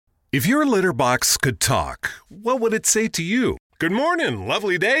If your litter box could talk, what would it say to you? Good morning,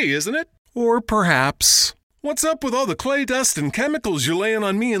 lovely day, isn't it? Or perhaps, what's up with all the clay dust and chemicals you're laying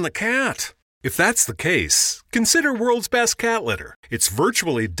on me and the cat? If that's the case, consider World's Best Cat Litter. It's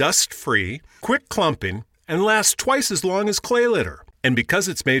virtually dust-free, quick clumping, and lasts twice as long as clay litter. And because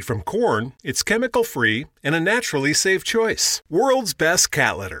it's made from corn, it's chemical-free and a naturally safe choice. World's Best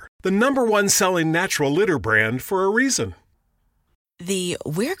Cat Litter, the #1 selling natural litter brand for a reason. The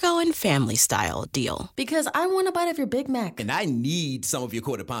We're Going Family Style deal. Because I want a bite of your Big Mac. And I need some of your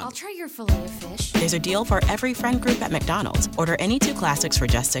Quarter Pounder. I'll try your filet of fish. There's a deal for every friend group at McDonald's. Order any 2 classics for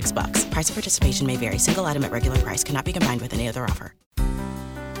just $6. Price of participation may vary. Single item at regular price cannot be combined with any other offer.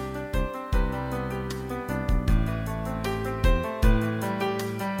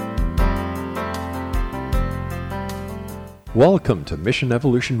 Welcome to Mission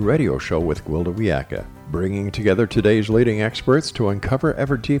Evolution Radio Show with Gwilda Wiyaka, bringing together today's leading experts to uncover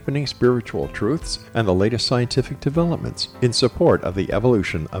ever-deepening spiritual truths and the latest scientific developments in support of the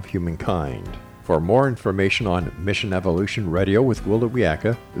evolution of humankind. For more information on Mission Evolution Radio with Gwilda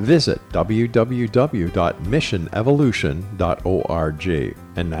Wiyaka, visit www.missionevolution.org.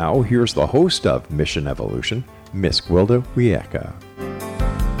 And now, here's the host of Mission Evolution, Miss Gwilda Wiyaka.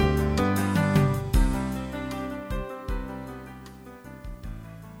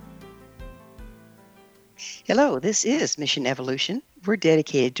 Hello, this is Mission Evolution. We're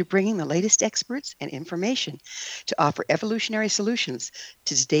dedicated to bringing the latest experts and information to offer evolutionary solutions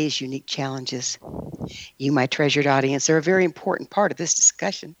to today's unique challenges. You, my treasured audience, are a very important part of this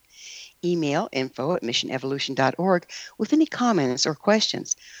discussion. Email info@missionevolution.org with any comments or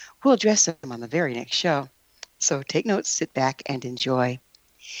questions. We'll address them on the very next show. So take notes, sit back, and enjoy.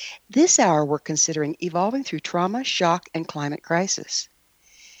 This hour, we're considering evolving through trauma, shock, and climate crisis.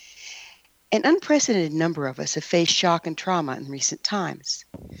 An unprecedented number of us have faced shock and trauma in recent times.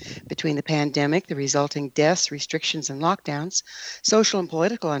 Between the pandemic, the resulting deaths, restrictions, and lockdowns, social and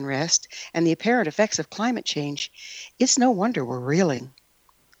political unrest, and the apparent effects of climate change, it's no wonder we're reeling.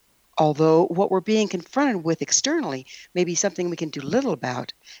 Although what we're being confronted with externally may be something we can do little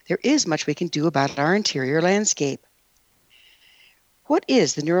about, there is much we can do about our interior landscape. What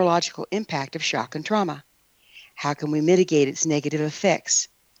is the neurological impact of shock and trauma? How can we mitigate its negative effects?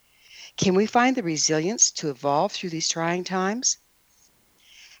 Can we find the resilience to evolve through these trying times?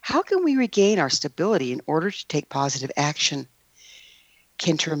 How can we regain our stability in order to take positive action?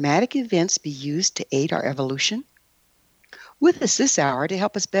 Can traumatic events be used to aid our evolution? With us this hour to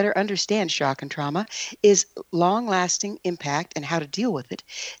help us better understand shock and trauma is long-lasting impact and how to deal with it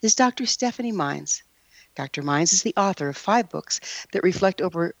is Dr. Stephanie Mines. Dr. Mines is the author of 5 books that reflect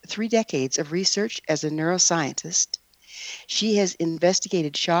over 3 decades of research as a neuroscientist. She has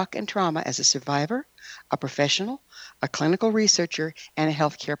investigated shock and trauma as a survivor, a professional, a clinical researcher, and a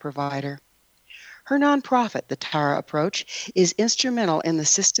healthcare provider. Her nonprofit, the Tara Approach, is instrumental in the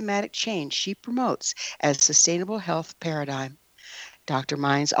systematic change she promotes as a sustainable health paradigm. Dr.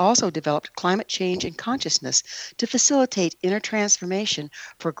 Mines also developed climate change and consciousness to facilitate inner transformation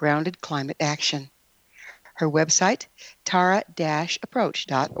for grounded climate action. Her website,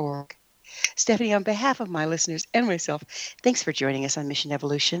 tara-approach.org. Stephanie, on behalf of my listeners and myself, thanks for joining us on Mission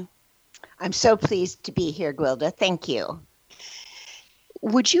Evolution. I'm so pleased to be here, Gwilda. Thank you.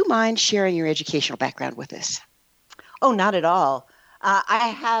 Would you mind sharing your educational background with us? Oh, not at all.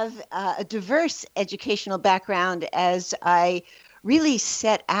 I have a diverse educational background as I really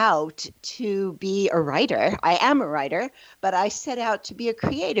set out to be a writer. I am a writer, but I set out to be a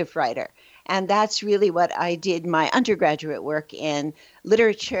creative writer. And that's really what I did my undergraduate work in,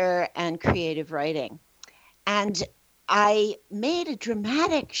 literature and creative writing. And I made a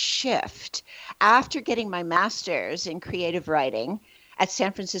dramatic shift after getting my master's in creative writing at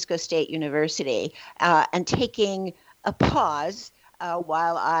San Francisco State University and taking a pause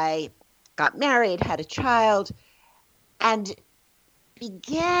while I got married, had a child, and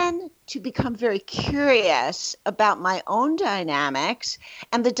began to become very curious about my own dynamics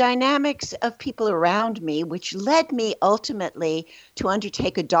and the dynamics of people around me, which led me ultimately to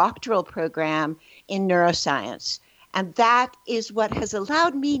undertake a doctoral program in neuroscience. And that is what has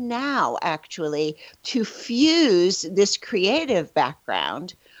allowed me now, actually, to fuse this creative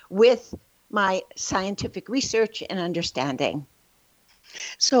background with my scientific research and understanding.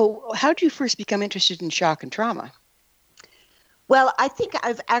 So how did you first become interested in shock and trauma? Well, I think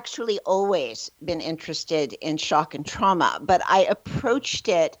I've actually always been interested in shock and trauma, but I approached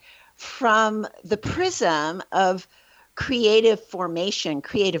it from the prism of creative formation,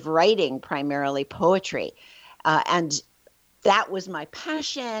 creative writing, primarily poetry. And that was my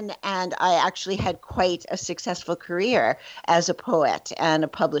passion, and I actually had quite a successful career as a poet and a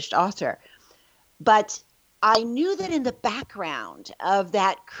published author. But I knew that in the background of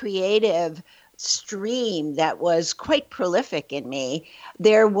that creative stream that was quite prolific in me,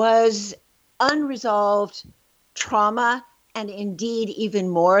 there was unresolved trauma, and indeed, even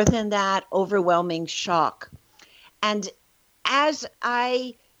more than that, overwhelming shock. And as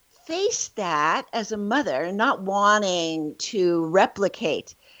I faced that as a mother, not wanting to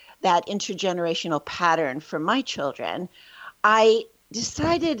replicate that intergenerational pattern for my children, I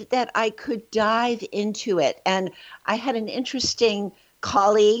decided that I could dive into it. And I had an interesting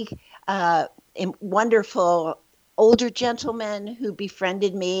colleague, a wonderful older gentleman who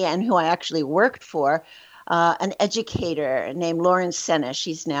befriended me and who I actually worked for, an educator named Lauren Senna.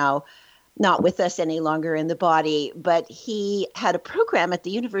 She's now not with us any longer in the body, but he had a program at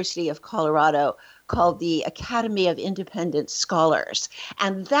the University of Colorado called the Academy of Independent Scholars.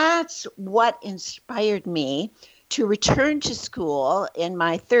 And that's what inspired me to return to school in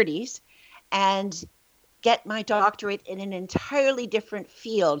my 30s and get my doctorate in an entirely different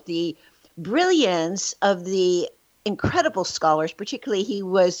field. The brilliance of the incredible scholars, particularly he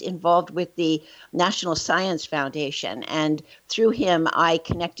was involved with the National Science Foundation. And through him, I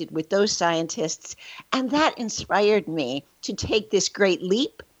connected with those scientists. And that inspired me to take this great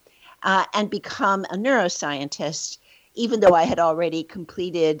leap and become a neuroscientist, even though I had already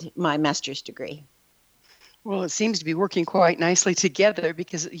completed my master's degree. Well, it seems to be working quite nicely together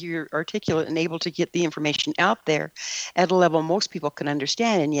because you're articulate and able to get the information out there at a level most people can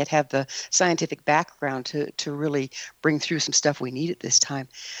understand, and yet have the scientific background to really bring through some stuff we need at this time.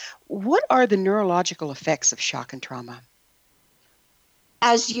 What are the neurological effects of shock and trauma?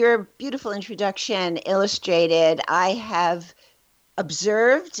 As your beautiful introduction illustrated, I have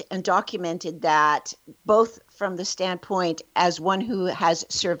observed and documented that both from the standpoint as one who has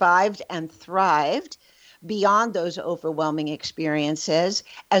survived and thrived beyond those overwhelming experiences,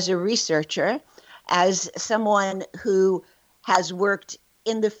 as a researcher, as someone who has worked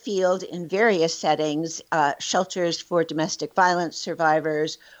in the field in various settings, shelters for domestic violence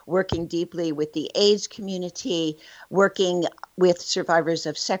survivors, working deeply with the AIDS community, working with survivors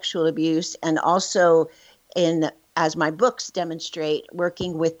of sexual abuse, and also as my books demonstrate,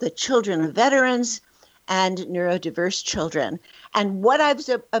 working with the children of veterans and neurodiverse children. And what I've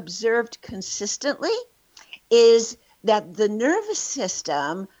observed consistently is that the nervous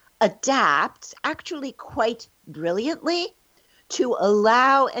system adapts actually quite brilliantly to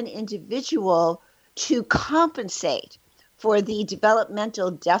allow an individual to compensate for the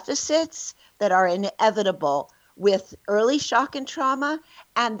developmental deficits that are inevitable with early shock and trauma,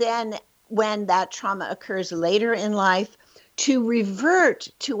 and then when that trauma occurs later in life, to revert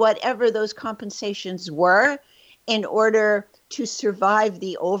to whatever those compensations were in order to survive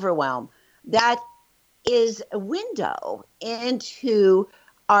the overwhelm. That is a window into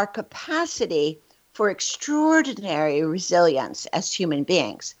our capacity for extraordinary resilience as human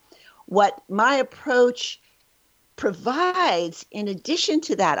beings. What my approach provides, in addition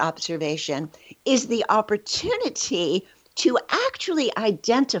to that observation, is the opportunity to actually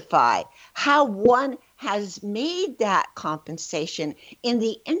identify how one has made that compensation in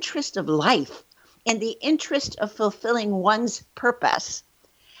the interest of life, in the interest of fulfilling one's purpose,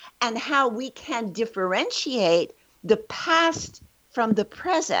 and how we can differentiate the past from the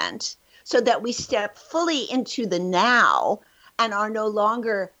present so that we step fully into the now and are no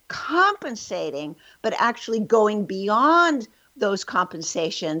longer compensating, but actually going beyond those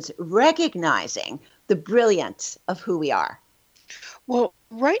compensations, recognizing the brilliance of who we are. Well,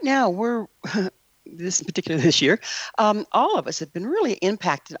 right now we're this year, all of us have been really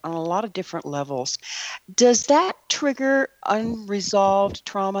impacted on a lot of different levels. Does that trigger unresolved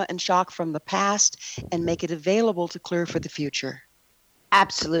trauma and shock from the past and make it available to clear for the future?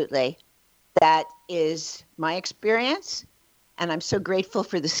 Absolutely. That is my experience. And I'm so grateful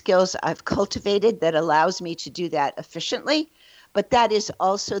for the skills I've cultivated that allows me to do that efficiently. But that is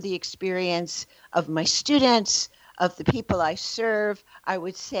also the experience of my students, of the people I serve. I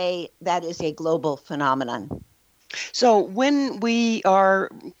would say that is a global phenomenon. So when we are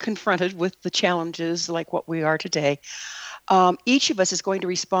confronted with the challenges like what we are today, each of us is going to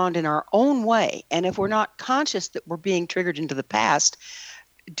respond in our own way. And if we're not conscious that we're being triggered into the past,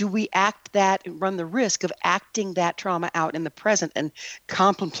 do we act that and run the risk of acting that trauma out in the present and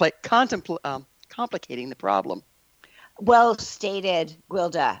complicating the problem? Well stated,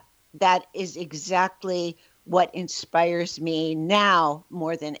 Gwilda. That is exactly what inspires me now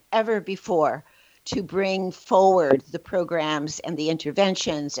more than ever before to bring forward the programs and the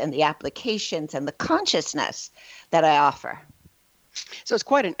interventions and the applications and the consciousness that I offer. So it's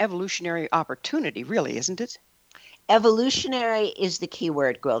quite an evolutionary opportunity, really, isn't it? Evolutionary is the key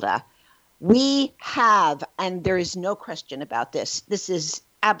word, Gwilda. We have, and there is no question about this, this is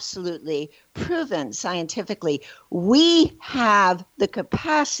absolutely proven scientifically, we have the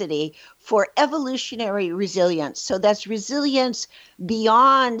capacity for evolutionary resilience. So that's resilience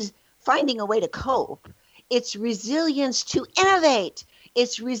beyond finding a way to cope. It's resilience to innovate.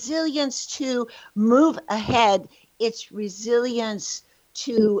 It's resilience to move ahead. It's resilience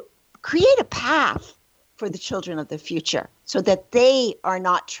to create a path for the children of the future so that they are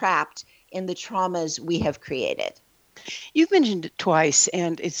not trapped in the traumas we have created. You've mentioned it twice,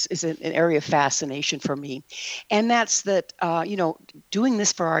 and it's an area of fascination for me. And that's that, doing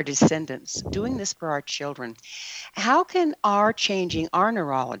this for our descendants, doing this for our children. How can our changing our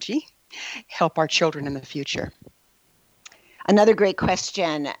neurology help our children in the future? Another great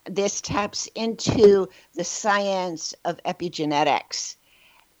question. This taps into the science of epigenetics.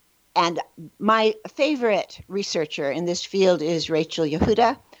 And my favorite researcher in this field is Rachel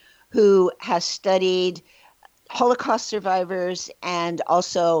Yehuda, who has studied Holocaust survivors and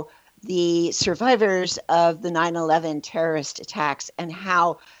also the survivors of the 9/11 terrorist attacks, and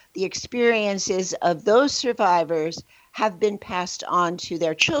how the experiences of those survivors have been passed on to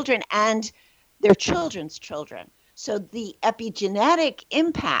their children and their children's children. So the epigenetic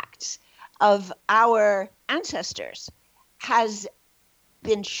impacts of our ancestors has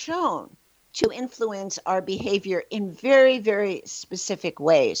been shown to influence our behavior in very, very specific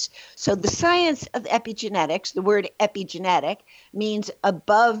ways. So the science of epigenetics, the word epigenetic means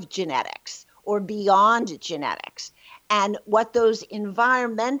above genetics or beyond genetics. And what those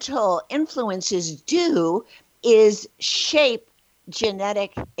environmental influences do is shape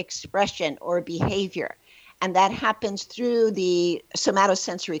genetic expression or behavior. And that happens through the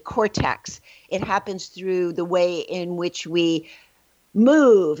somatosensory cortex. It happens through the way in which we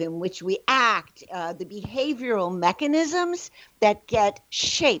move, in which we act, the behavioral mechanisms that get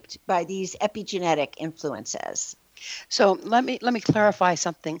shaped by these epigenetic influences. So let me clarify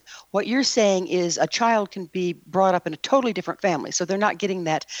something. What you're saying is a child can be brought up in a totally different family, so they're not getting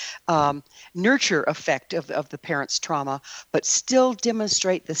that nurture effect of the parent's trauma, but still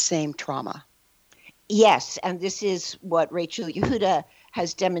demonstrate the same trauma. Yes, and this is what Rachel Yehuda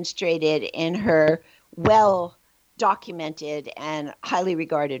has demonstrated in her well-documented and highly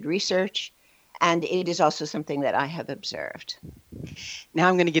regarded research, and it is also something that I have observed. Now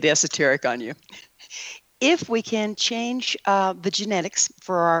I'm going to get esoteric on you. If we can change the genetics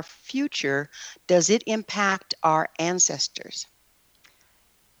for our future, does it impact our ancestors?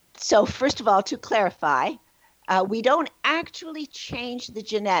 So first of all, to clarify, we don't actually change the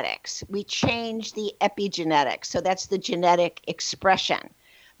genetics. We change the epigenetics. So that's the genetic expression.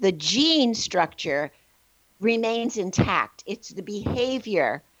 The gene structure remains intact. It's the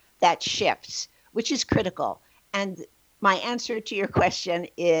behavior that shifts, which is critical. And my answer to your question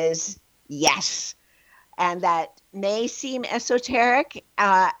is yes. And that may seem esoteric,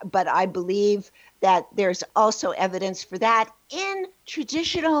 but I believe that there's also evidence for that in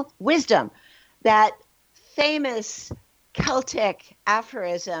traditional wisdom. That famous Celtic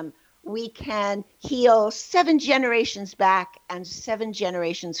aphorism, we can heal 7 generations back and 7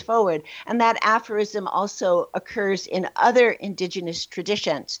 generations forward. And that aphorism also occurs in other indigenous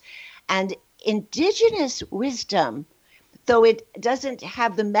traditions. And indigenous wisdom, though it doesn't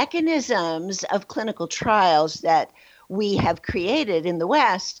have the mechanisms of clinical trials that we have created in the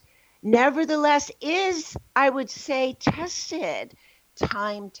West, nevertheless is, I would say, tested,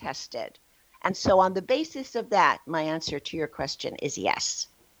 time-tested. And so on the basis of that, my answer to your question is yes.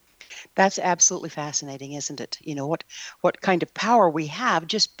 That's absolutely fascinating, isn't it? You know, what kind of power we have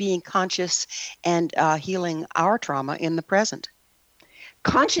just being conscious and healing our trauma in the present.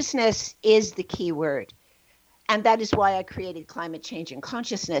 Consciousness is the key word. And that is why I created Climate Change and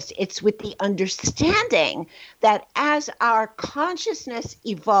Consciousness. It's with the understanding that as our consciousness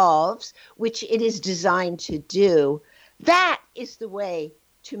evolves, which it is designed to do, that is the way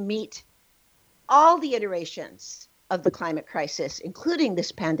to meet all the iterations of the climate crisis, including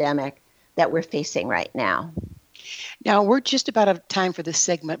this pandemic that we're facing right now. Now, we're just about out of time for this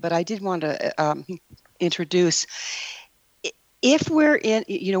segment, but I did want to introduce, if we're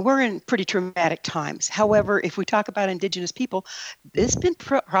in pretty traumatic times. However, if we talk about Indigenous people, it's been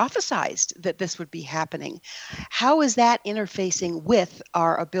prophesized that this would be happening. How is that interfacing with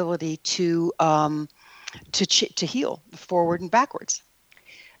our ability to heal forward and backwards?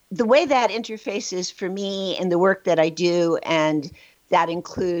 The way that interfaces for me in the work that I do, and that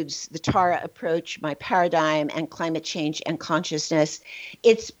includes the Tara approach, my paradigm, and climate change and consciousness,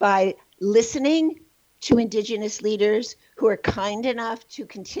 it's by listening to Indigenous leaders who are kind enough to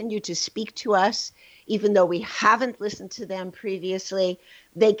continue to speak to us, even though we haven't listened to them previously.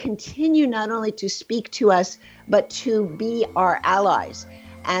 They continue not only to speak to us, but to be our allies.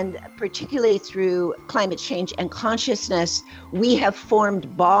 And particularly through climate change and consciousness, we have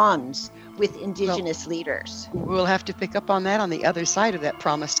formed bonds with Indigenous leaders. We'll have to pick up on that on the other side of that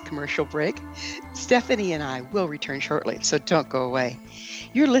promised commercial break. Stephanie and I will return shortly, so don't go away.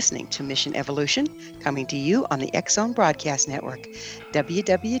 You're listening to Mission Evolution, coming to you on the X-Zone Broadcast Network,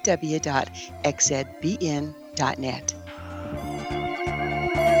 www.xzbn.net.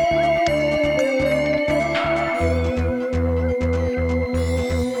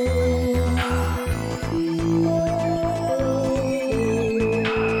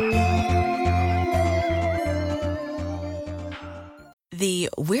 The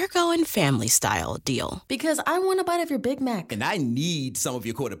We're Going Family Style deal. Because I want a bite of your Big Mac. And I need some of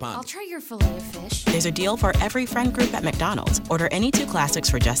your quarter I'll pounders. try your filet of fish. There's a deal for every friend group at McDonald's. Order any 2 classics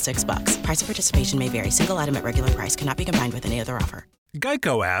for just $6. Price of participation may vary. Single item at regular price cannot be combined with any other offer.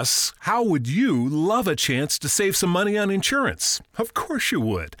 Geico asks, how would you love a chance to save some money on insurance? Of course you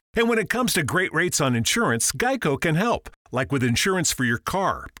would. And when it comes to great rates on insurance, Geico can help. Like with insurance for your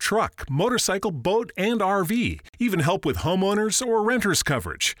car, truck, motorcycle, boat, and RV. Even help with homeowners or renters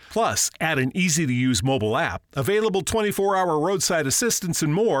coverage. Plus, add an easy-to-use mobile app, available 24-hour roadside assistance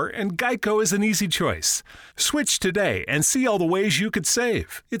and more, and Geico is an easy choice. Switch today and see all the ways you could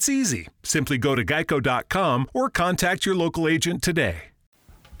save. It's easy. Simply go to geico.com or contact your local agent today.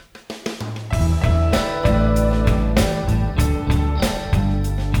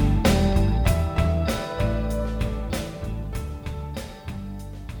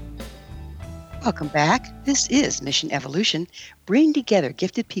 Welcome back. This is Mission Evolution, bringing together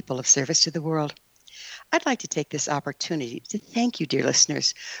gifted people of service to the world. I'd like to take this opportunity to thank you, dear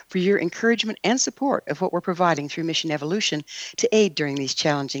listeners, for your encouragement and support of what we're providing through Mission Evolution to aid during these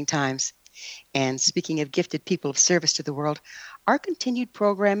challenging times. And speaking of gifted people of service to the world, our continued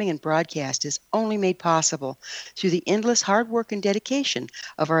programming and broadcast is only made possible through the endless hard work and dedication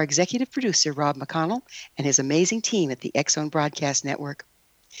of our executive producer, Rob McConnell, and his amazing team at the X-Zone Broadcast Network.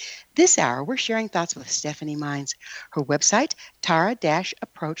 This hour, we're sharing thoughts with Stephanie Mines. Her website,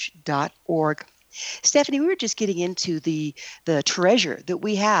 tara-approach.org. Stephanie, we were just getting into the treasure that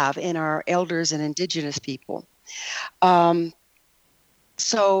we have in our elders and Indigenous people.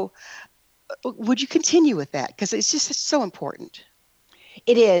 So would you continue with that? Because it's just so important.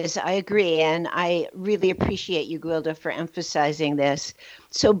 It is. I agree. And I really appreciate you, Gwilda, for emphasizing this.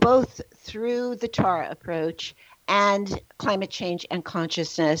 So both through the Tara approach and climate change and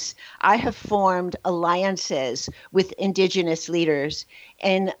consciousness, I have formed alliances with Indigenous leaders.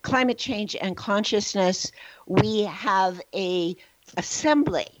 In climate change and consciousness, we have an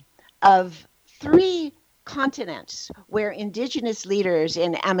assembly of 3 continents where Indigenous leaders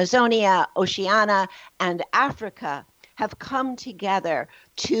in Amazonia, Oceania, and Africa have come together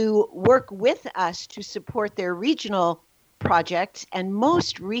to work with us to support their regional projects. And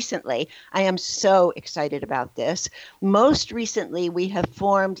most recently, I am so excited about this. Most recently, we have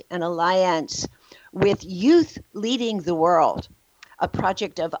formed an alliance with Youth Leading the World, a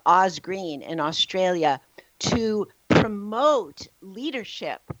project of Oz Green in Australia, to promote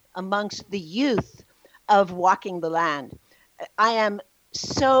leadership amongst the youth of Walking the Land. I am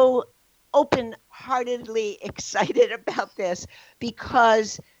so open-heartedly excited about this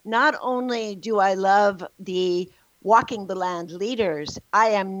because not only do I love the Walking the Land leaders, I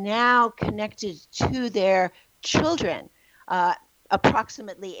am now connected to their children,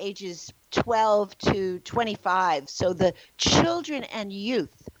 approximately ages 12 to 25. So the children and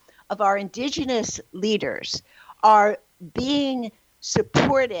youth of our Indigenous leaders are being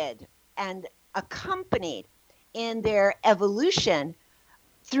supported and accompanied in their evolution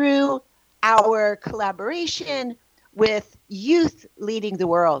through our collaboration with Youth Leading the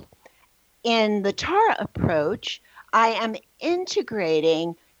World. In the Tara approach, I am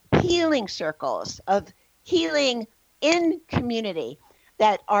integrating healing circles of healing in community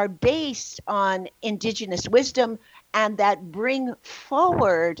that are based on Indigenous wisdom and that bring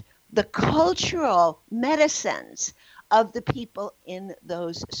forward the cultural medicines of the people in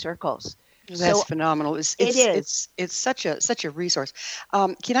those circles. That's phenomenal. It is. It's such a resource.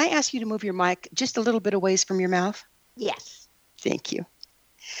 Can I ask you to move your mic just a little bit away from your mouth? Yes. Thank you.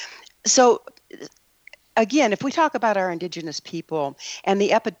 So, again, if we talk about our Indigenous people and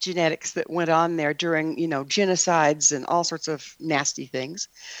the epigenetics that went on there during, genocides and all sorts of nasty things,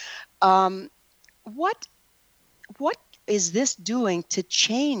 what is this doing to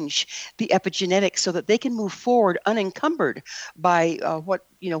change the epigenetics so that they can move forward unencumbered by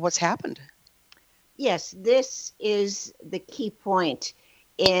what's happened? Yes, this is the key point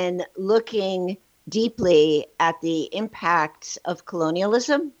in looking deeply at the impacts of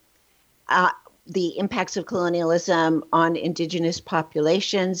colonialism, uh, the impacts of colonialism on indigenous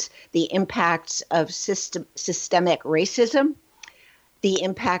populations, the impacts of systemic racism, the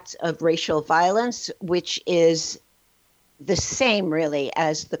impacts of racial violence, which is the same really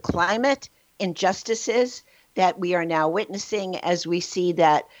as the climate injustices that we are now witnessing as we see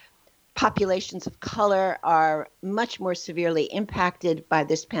that populations of color are much more severely impacted by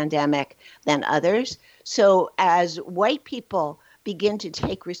this pandemic than others. So as white people begin to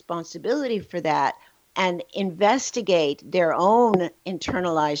take responsibility for that and investigate their own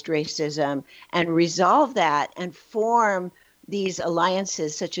internalized racism and resolve that and form these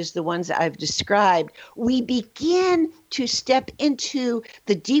alliances, such as the ones I've described, we begin to step into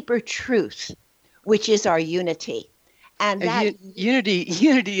the deeper truth, which is our unity. And that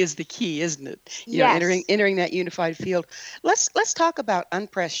unity is the key, isn't it? Yes. Entering that unified field. Let's talk about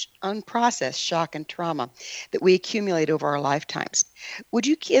unprocessed shock and trauma that we accumulate over our lifetimes. Would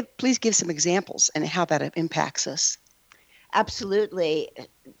you please give some examples and how that impacts us? Absolutely.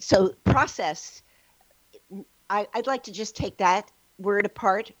 So process, I'd like to just take that word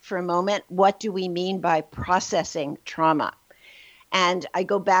apart for a moment. What do we mean by processing trauma? And I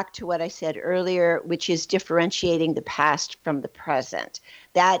go back to what I said earlier, which is differentiating the past from the present.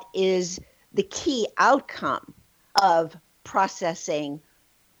 That is the key outcome of processing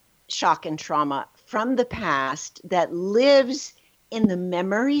shock and trauma from the past that lives in the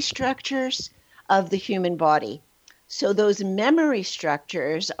memory structures of the human body. So those memory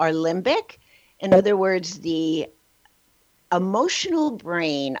structures are limbic. In other words, the emotional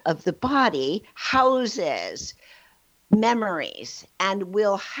brain of the body houses memories and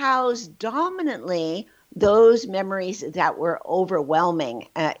will house dominantly those memories that were overwhelming.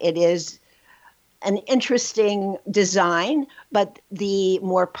 It is an interesting design, but the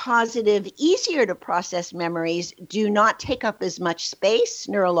more positive, easier to process memories do not take up as much space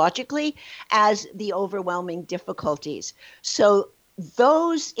neurologically as the overwhelming difficulties. So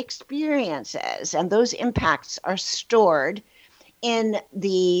those experiences and those impacts are stored in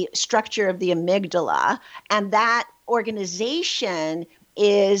the structure of the amygdala, and that organization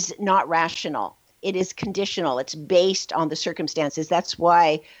is not rational. It is conditional. It's based on the circumstances. That's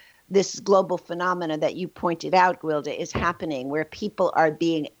why this global phenomena that you pointed out, Gwilda, is happening, where people are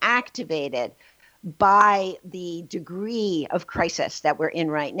being activated by the degree of crisis that we're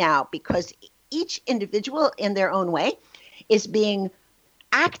in right now, because each individual in their own way is being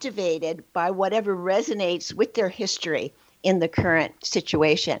activated by whatever resonates with their history in the current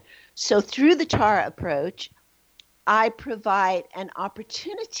situation. So through the TARA approach, I provide an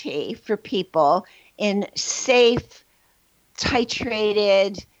opportunity for people in safe,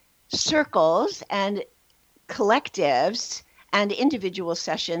 titrated circles and collectives and individual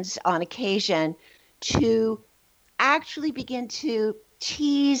sessions on occasion to actually begin to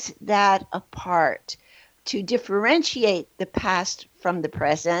tease that apart, to differentiate the past from the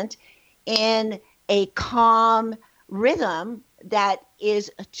present in a calm rhythm that is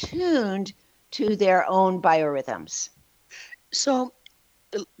attuned to their own biorhythms. So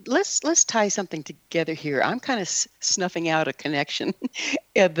let's tie something together here. I'm kind of snuffing out a connection.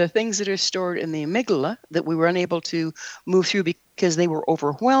 The things that are stored in the amygdala that we were unable to move through because they were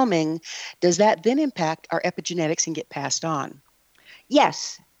overwhelming, does that then impact our epigenetics and get passed on?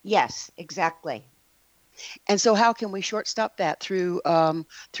 Yes, exactly. And so how can we shortstop that through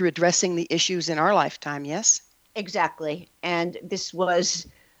addressing the issues in our lifetime, yes? Exactly. And this was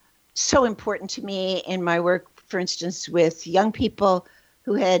so important to me in my work, for instance, with young people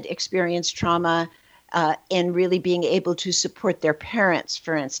who had experienced trauma, in really being able to support their parents,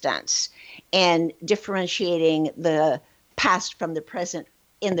 for instance, and differentiating the past from the present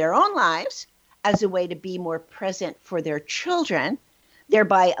in their own lives as a way to be more present for their children,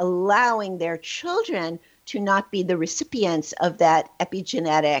 thereby allowing their children to not be the recipients of that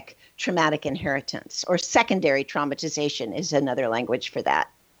epigenetic traumatic inheritance, or secondary traumatization is another language for that.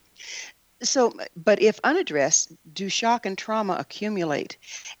 So, but if unaddressed, do shock and trauma accumulate?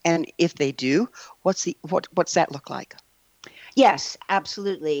 And if they do, what's that look like? Yes,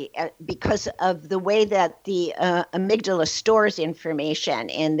 absolutely. Because of the way that the amygdala stores information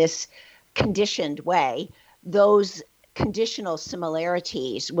in this conditioned way, those conditional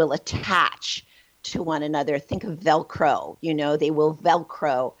similarities will attach to one another. Think of Velcro, they will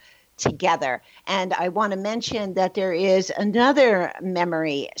Velcro together. And I want to mention that there is another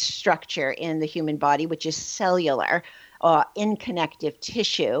memory structure in the human body, which is cellular, in connective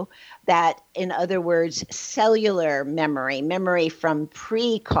tissue. That, in other words, cellular memory from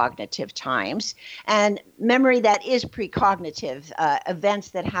precognitive times, and memory that is precognitive, events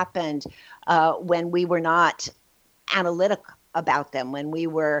that happened when we were not analytic about them, when we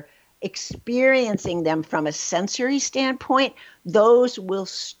were experiencing them from a sensory standpoint. Those will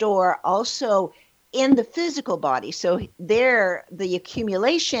store also in the physical body. So there, the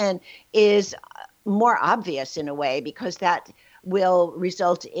accumulation is more obvious in a way, because that will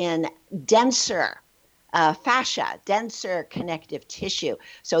result in denser fascia, denser connective tissue.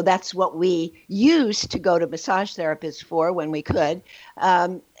 So that's what we used to go to massage therapists for when we could,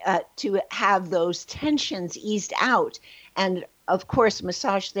 to have those tensions eased out. And of course,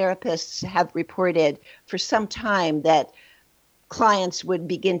 massage therapists have reported for some time that clients would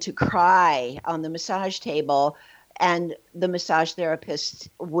begin to cry on the massage table, and the massage therapist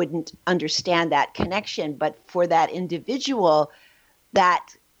wouldn't understand that connection. But for that individual,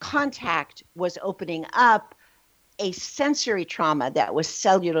 that contact was opening up a sensory trauma that was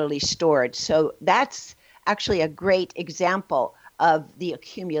cellularly stored. So that's actually a great example of the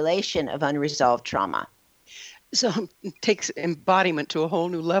accumulation of unresolved trauma. So it takes embodiment to a whole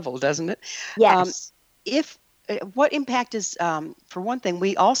new level, doesn't it? Yes. What impact is, for one thing,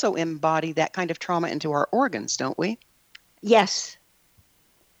 we also embody that kind of trauma into our organs, don't we? Yes.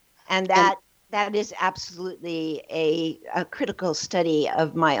 And that is absolutely a critical study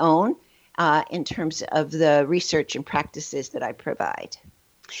of my own in terms of the research and practices that I provide.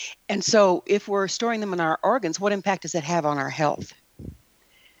 And so if we're storing them in our organs, what impact does it have on our health?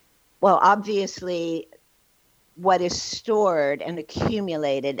 Well, obviously, what is stored and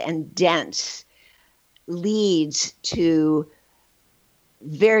accumulated and dense leads to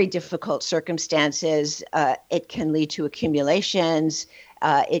very difficult circumstances. It can lead to accumulations.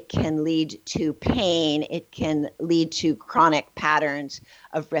 It can lead to pain. It can lead to chronic patterns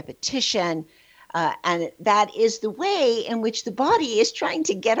of repetition. And that is the way in which the body is trying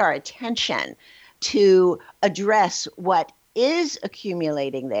to get our attention to address what is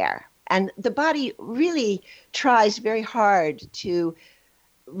accumulating there. And the body really tries very hard to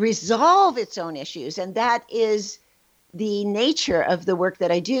resolve its own issues. And that is the nature of the work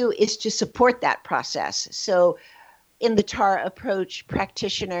that I do, is to support that process. So in the TAR approach,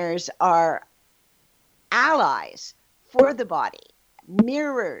 practitioners are allies for the body,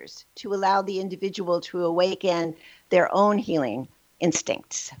 mirrors to allow the individual to awaken their own healing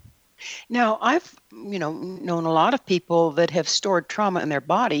instincts. Now, I've known a lot of people that have stored trauma in their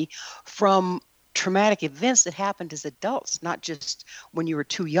body from traumatic events that happened as adults, not just when you were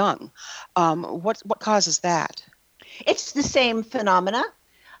too young. What causes that? It's the same phenomena.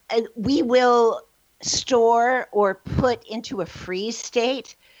 We will store or put into a freeze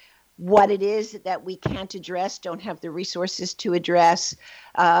state what it is that we can't address, don't have the resources to address,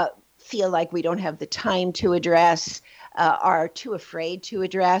 feel like we don't have the time to address, are too afraid to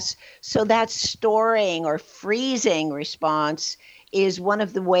address. So that storing or freezing response is one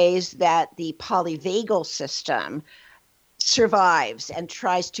of the ways that the polyvagal system survives and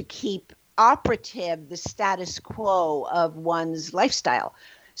tries to keep operative the status quo of one's lifestyle.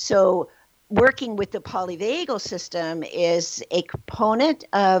 So working with the polyvagal system is a component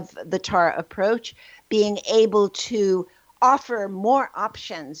of the TAR approach, being able to offer more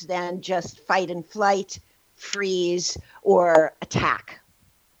options than just fight and flight, freeze, or attack.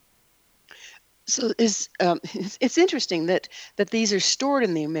 So it's interesting that these are stored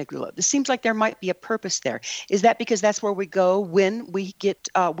in the amygdala. It seems like there might be a purpose there. Is that because that's where we go when we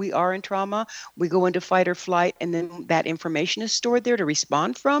are in trauma? We go into fight or flight, and then that information is stored there to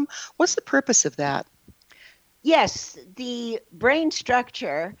respond from? What's the purpose of that? Yes, the brain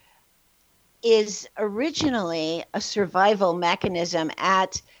structure is originally a survival mechanism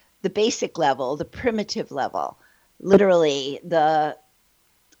at the basic level, the primitive level, literally the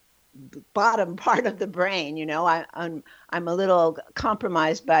bottom part of the brain. I'm a little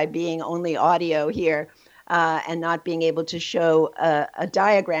compromised by being only audio here and not being able to show a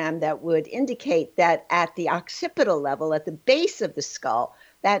diagram that would indicate that at the occipital level, at the base of the skull,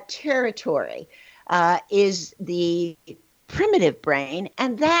 that territory is the primitive brain,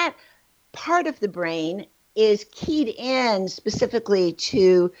 and that part of the brain is keyed in specifically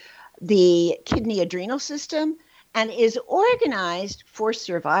to the kidney adrenal system and is organized for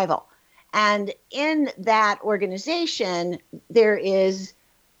survival. And in that organization, there is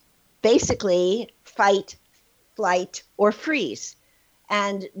basically fight, flight, or freeze.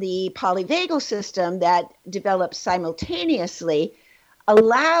 And the polyvagal system that develops simultaneously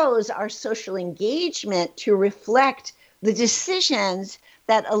allows our social engagement to reflect the decisions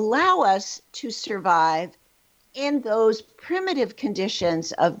that allow us to survive in those primitive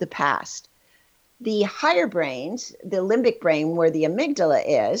conditions of the past. The higher brains, the limbic brain where the amygdala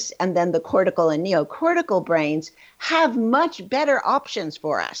is, and then the cortical and neocortical brains have much better options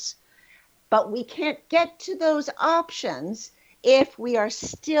for us. But we can't get to those options if we are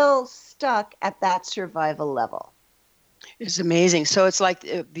still stuck at that survival level. It's amazing. So it's like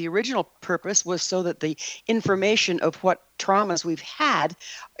the original purpose was so that the information of what traumas we've had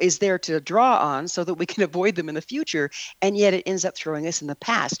is there to draw on so that we can avoid them in the future. And yet it ends up throwing us in the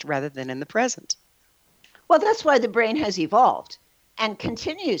past rather than in the present. Well, that's why the brain has evolved and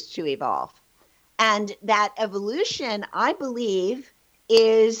continues to evolve. And that evolution, I believe,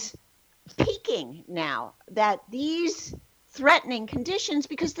 is peaking now, that these threatening conditions,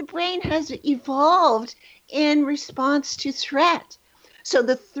 because the brain has evolved in response to threat. So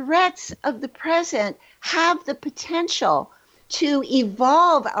the threats of the present have the potential to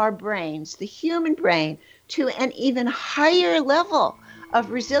evolve our brains, the human brain, to an even higher level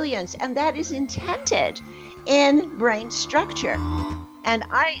of resilience. And that is intended in brain structure. And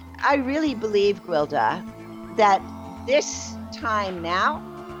I really believe, Gwilda, that this time now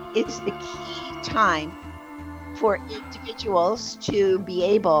is the key time for individuals to be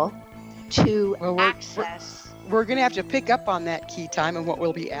able to access. We're going to have to pick up on that key time and what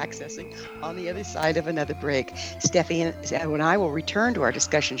we'll be accessing on the other side of another break. Stephanie and I will return to our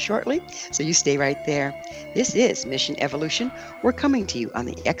discussion shortly, so you stay right there. This is Mission Evolution. We're coming to you on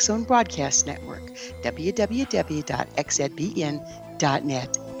the X Zone Broadcast Network, www.xzbn.net.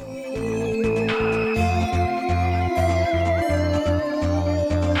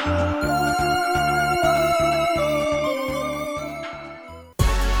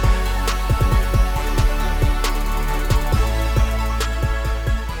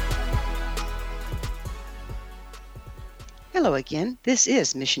 Hello again. This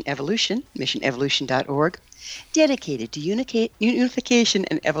is Mission Evolution, missionevolution.org, dedicated to unification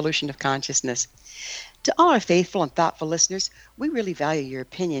and evolution of consciousness. To all our faithful and thoughtful listeners, we really value your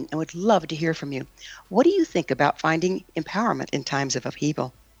opinion and would love to hear from you. What do you think about finding empowerment in times of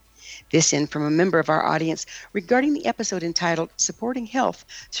upheaval? This in from a member of our audience regarding the episode entitled Supporting Health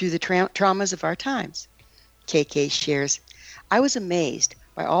Through the Traumas of Our Times. KK shares, I was amazed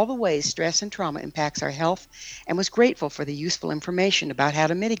by all the ways stress and trauma impacts our health and was grateful for the useful information about how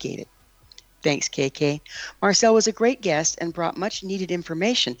to mitigate it. Thanks, KK. Marcel was a great guest and brought much needed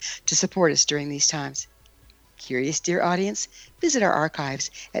information to support us during these times. Curious, dear audience? Visit our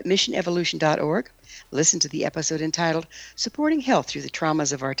archives at missionevolution.org, listen to the episode entitled Supporting Health Through the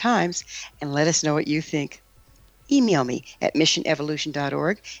Traumas of Our Times, and let us know what you think. Email me at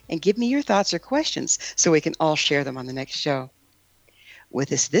missionevolution.org and give me your thoughts or questions so we can all share them on the next show.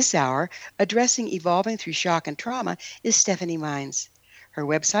 With us this hour, addressing evolving through shock and trauma, is Stephanie Mines. Her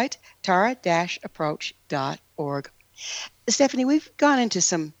website, tara-approach.org. Stephanie, we've gone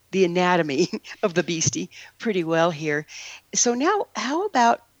into the anatomy of the beastie pretty well here. So now, how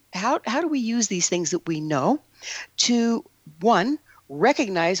do we use these things that we know to, one,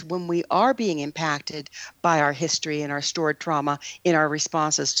 recognize when we are being impacted by our history and our stored trauma in our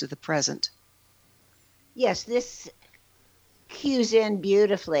responses to the present? Yes, this cues in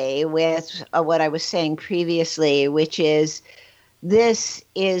beautifully with what I was saying previously, which is this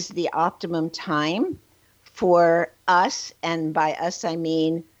is the optimum time for us, and by us I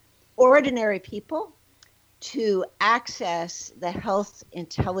mean ordinary people, to access the health,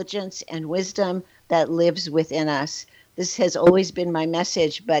 intelligence, and wisdom that lives within us. This has always been my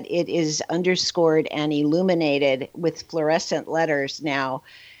message, but it is underscored and illuminated with fluorescent letters now.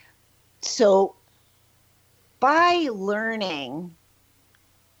 So by learning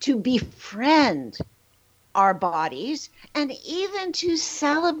to befriend our bodies and even to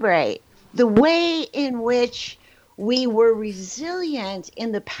celebrate the way in which we were resilient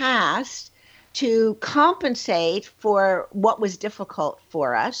in the past to compensate for what was difficult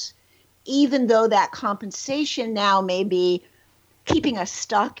for us, even though that compensation now may be keeping us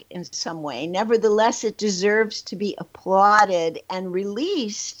stuck in some way. Nevertheless, it deserves to be applauded and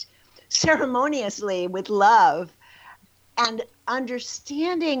released ceremoniously with love, and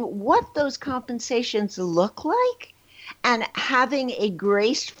understanding what those compensations look like and having a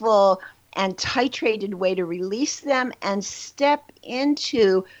graceful and titrated way to release them and step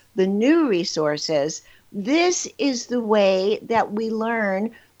into the new resources. This is the way that we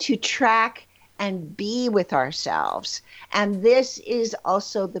learn to track and be with ourselves. And this is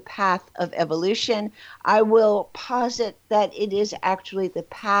also the path of evolution. I will posit that it is actually the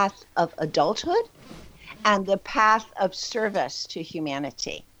path of adulthood and the path of service to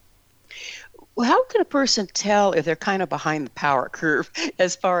humanity. Well, how can a person tell if they're kind of behind the power curve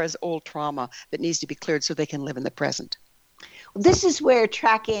as far as old trauma that needs to be cleared so they can live in the present? This is where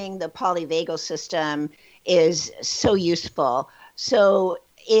tracking the polyvagal system is so useful. So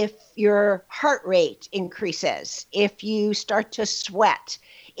if your heart rate increases, if you start to sweat,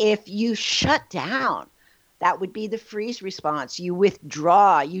 if you shut down, that would be the freeze response. You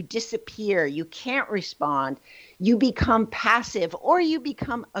withdraw, you disappear, you can't respond, you become passive, or you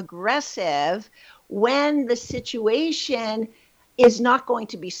become aggressive when the situation is not going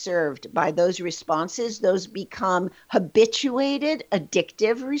to be served by those responses. Those become habituated,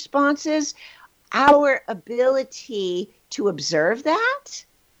 addictive responses. Our ability to observe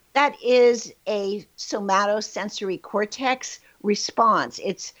that is a somatosensory cortex response.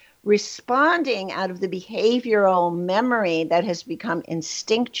 It's responding out of the behavioral memory that has become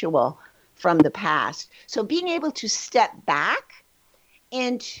instinctual from the past. So being able to step back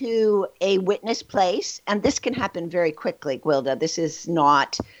into a witness place, and this can happen very quickly, Gwilda. This is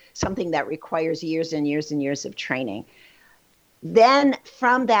not something that requires years and years and years of training. Then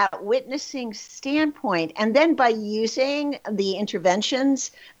from that witnessing standpoint, and then by using the interventions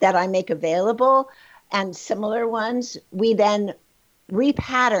that I make available and similar ones, we then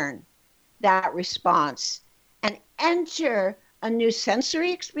repattern that response and enter a new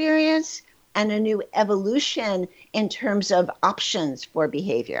sensory experience and a new evolution in terms of options for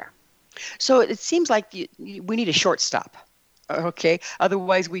behavior. So it seems like we need a short stop, okay?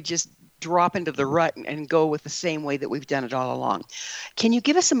 Otherwise, we just drop into the rut and go with the same way that we've done it all along. Can you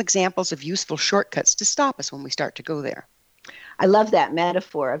give us some examples of useful shortcuts to stop us when we start to go there? I love that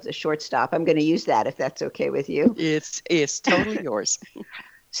metaphor of the short stop. I'm going to use that if that's okay with you. It's totally yours.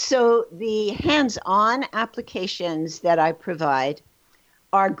 So the hands-on applications that I provide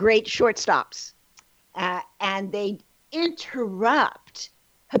are great short stops, and they interrupt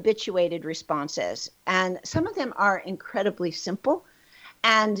habituated responses. And some of them are incredibly simple,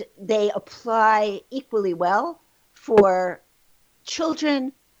 and they apply equally well for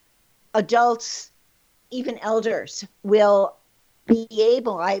children, adults, even elders will be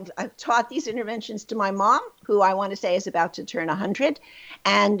able. I've taught these interventions to my mom, who I want to say is about to turn 100,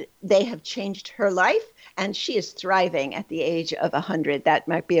 and they have changed her life, and she is thriving at the age of 100. That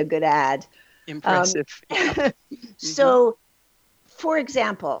might be a good ad. Impressive. So, for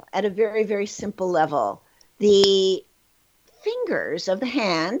example, at a very, very simple level, the fingers of the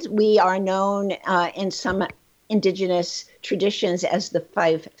hand, we are known in some indigenous traditions as the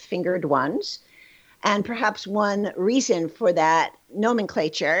five-fingered ones. And perhaps one reason for that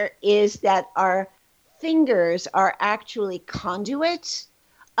nomenclature is that our fingers are actually conduits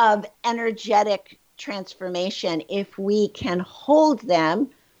of energetic transformation if we can hold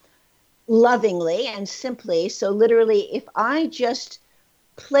them lovingly and simply. So literally, if I just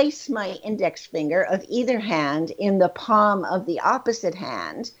place my index finger of either hand in the palm of the opposite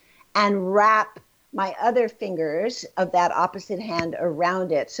hand and wrap my other fingers of that opposite hand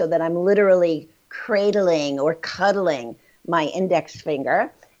around it so that I'm literally cradling or cuddling my index finger.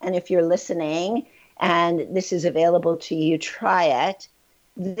 And if you're listening and this is available to you, try it.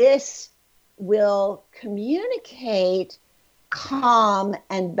 This will communicate calm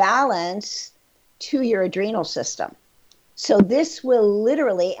and balance to your adrenal system. So this will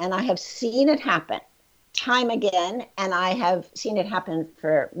literally, and I have seen it happen time again, and I have seen it happen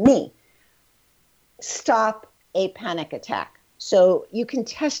for me, stop a panic attack. So you can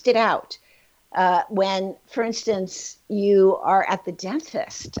test it out. When, for instance, you are at the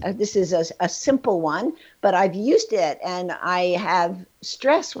dentist. This is a simple one, but I've used it, and I have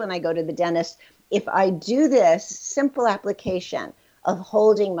stress when I go to the dentist. If I do this simple application of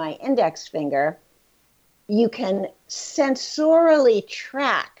holding my index finger, you can sensorially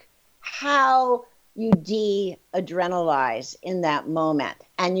track how you de-adrenalize in that moment.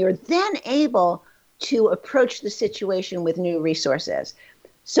 And you're then able to approach the situation with new resources.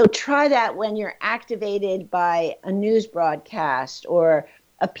 So try that when you're activated by a news broadcast or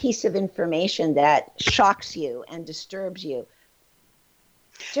a piece of information that shocks you and disturbs you.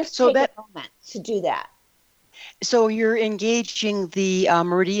 Just take a moment to do that. So you're engaging the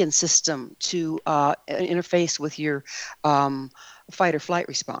meridian system to interface with your fight or flight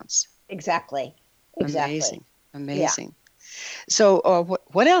response. Exactly. Amazing. Yeah. So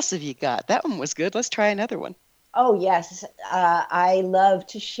what else have you got? That one was good. Let's try another one. Oh, yes. I love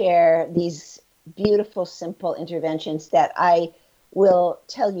to share these beautiful, simple interventions that I will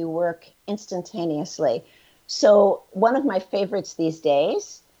tell you work instantaneously. So one of my favorites these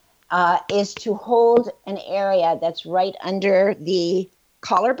days is to hold an area that's right under the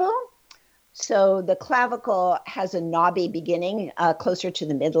collarbone. So the clavicle has a knobby beginning closer to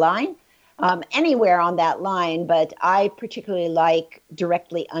the midline. anywhere on that line, but I particularly like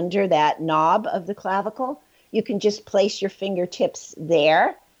directly under that knob of the clavicle. You can just place your fingertips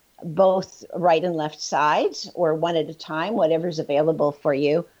there, both right and left sides, or one at a time, whatever's available for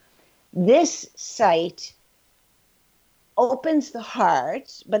you. This site opens the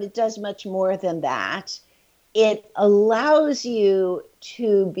heart, but it does much more than that. It allows you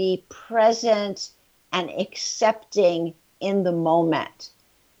to be present and accepting in the moment.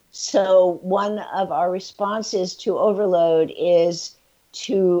 So one of our responses to overload is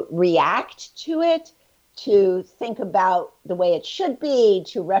to react to it, to think about the way it should be,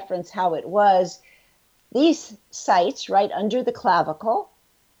 to reference how it was. These sites right under the clavicle,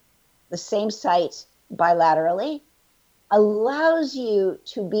 the same site bilaterally, allows you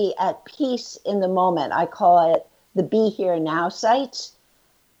to be at peace in the moment. I call it the be here now site.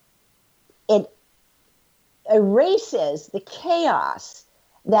 It erases the chaos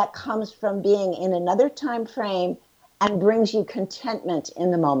that comes from being in another time frame and brings you contentment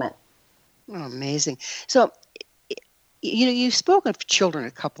in the moment. Oh, amazing. So, you've spoken of children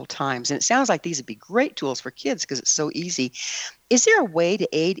a couple times, and it sounds like these would be great tools for kids because it's so easy. Is there a way to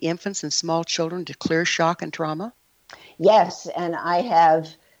aid infants and small children to clear shock and trauma? Yes, and I have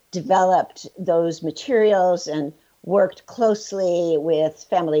developed those materials and worked closely with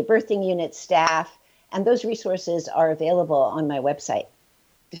family birthing unit staff, and those resources are available on my website.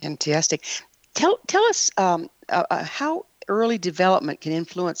 Fantastic. Tell us how early development can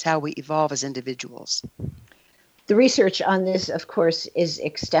influence how we evolve as individuals. The research on this, of course, is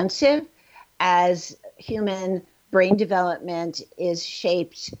extensive, as human brain development is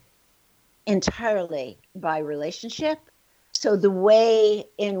shaped entirely by relationship. So the way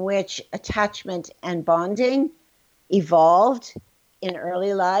in which attachment and bonding evolved in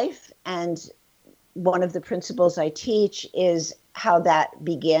early life, and one of the principles I teach is how that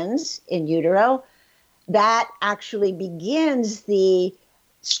begins in utero. That actually begins the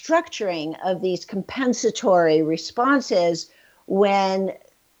structuring of these compensatory responses when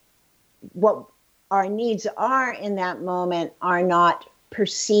what our needs are in that moment are not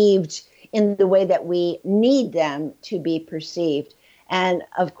perceived in the way that we need them to be perceived. And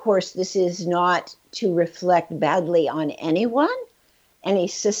of course, this is not to reflect badly on anyone, any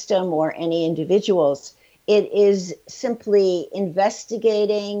system, or any individuals. It is simply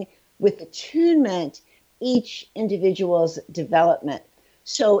investigating with attunement each individual's development.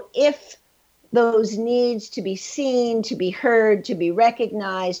 So if those needs to be seen, to be heard, to be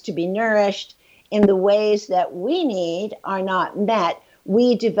recognized, to be nourished in the ways that we need are not met,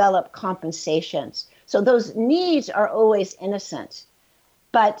 we develop compensations. So those needs are always innocent,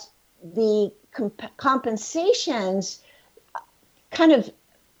 but the compensations kind of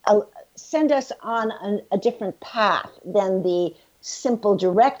send us on a different path than the simple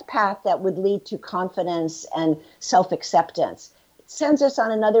direct path that would lead to confidence and self-acceptance. It sends us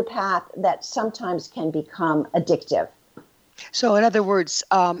on another path that sometimes can become addictive. So in other words,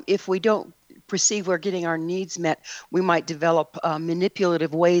 if we don't perceive we're getting our needs met, we might develop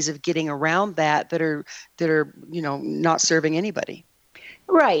manipulative ways of getting around that are not serving anybody.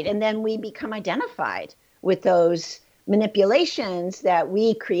 Right, and then we become identified with those manipulations that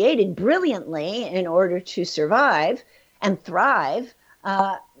we created brilliantly in order to survive and thrive,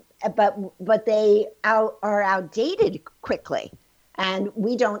 but they are outdated quickly, and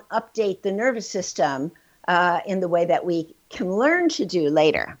we don't update the nervous system in the way that we can learn to do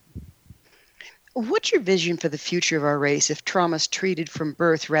later. What's your vision for the future of our race if trauma is treated from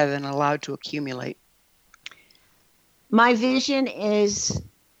birth rather than allowed to accumulate? My vision is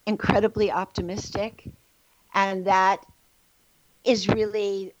incredibly optimistic, and that is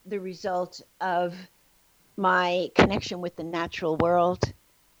really the result of my connection with the natural world.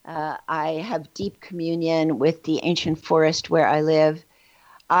 I have deep communion with the ancient forest where I live.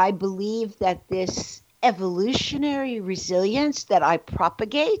 I believe that this evolutionary resilience that I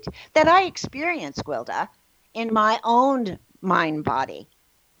propagate, that I experience, Gwilda, in my own mind body,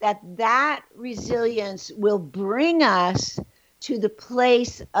 that resilience will bring us to the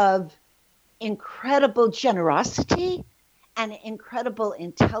place of incredible generosity and incredible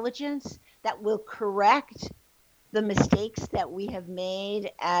intelligence that will correct the mistakes that we have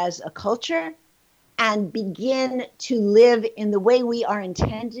made as a culture and begin to live in the way we are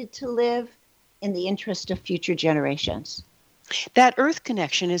intended to live in the interest of future generations. That earth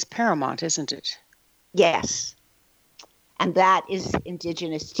connection is paramount, isn't it? Yes. And that is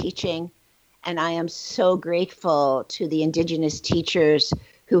Indigenous teaching. And I am so grateful to the Indigenous teachers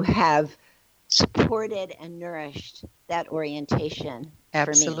who have supported and nourished that orientation.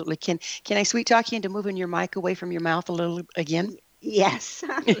 Absolutely. Can I sweet talk you into moving your mic away from your mouth a little again? Yes.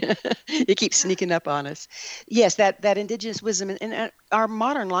 It keeps sneaking up on us. Yes, that indigenous wisdom and our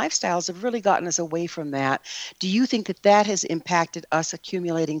modern lifestyles have really gotten us away from that. Do you think that has impacted us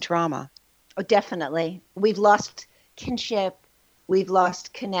accumulating trauma? Oh, definitely. We've lost kinship. We've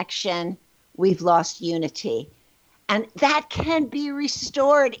lost connection. We've lost unity. And that can be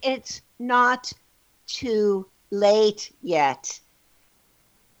restored. It's not too late yet.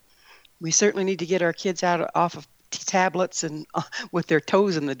 We certainly need to get our kids off of tablets and with their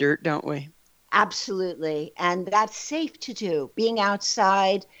toes in the dirt, don't we? Absolutely. And that's safe to do. Being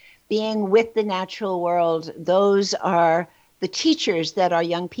outside, being with the natural world, those are the teachers that our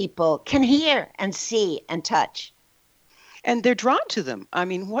young people can hear and see and touch. And they're drawn to them. I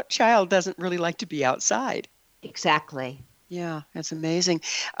mean, what child doesn't really like to be outside? Exactly. Yeah, that's amazing.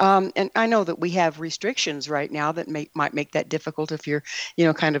 And I know that we have restrictions right now that might make that difficult if you're,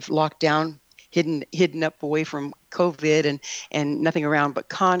 kind of locked down, hidden up away from COVID and nothing around but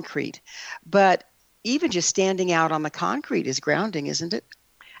concrete. But even just standing out on the concrete is grounding, isn't it?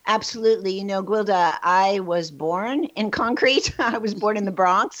 Absolutely. Gwilda, I was born in concrete. I was born in the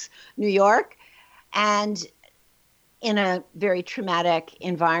Bronx, New York, and in a very traumatic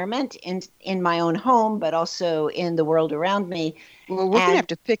environment in my own home, but also in the world around me. Well, we're going to have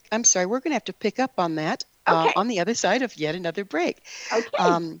to pick up on that on the other side of yet another break.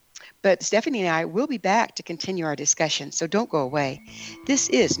 Okay. But Stephanie and I will be back to continue our discussion, so don't go away. This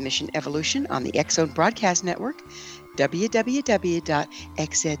is Mission Evolution on the X Zone Broadcast Network, www.xzbn.net.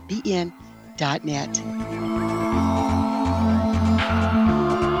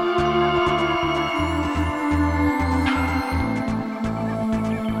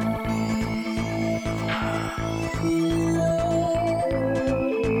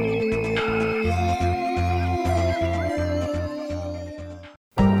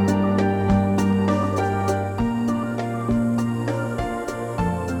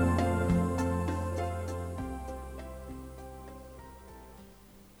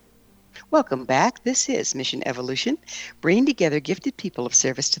 Welcome back. This is Mission Evolution, bringing together gifted people of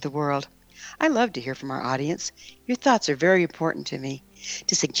service to the world. I love to hear from our audience. Your thoughts are very important to me.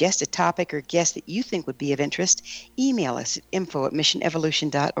 To suggest a topic or guest that you think would be of interest, email us at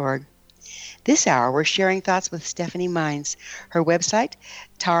info@missionevolution.org. This hour, we're sharing thoughts with Stephanie Mines. Her website,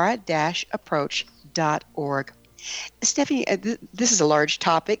 tara-approach.org. Stephanie, this is a large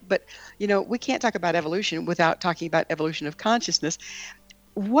topic, but, we can't talk about evolution without talking about evolution of consciousness.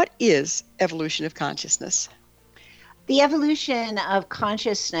 What is evolution of consciousness? The evolution of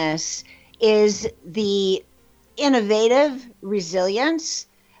consciousness is the innovative resilience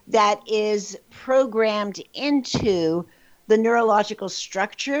that is programmed into the neurological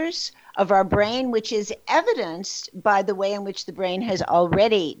structures of our brain, which is evidenced by the way in which the brain has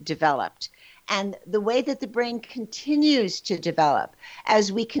already developed. And the way that the brain continues to develop,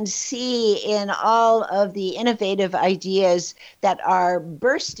 as we can see in all of the innovative ideas that are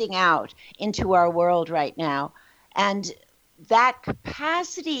bursting out into our world right now. And that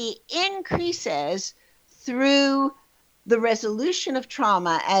capacity increases through the resolution of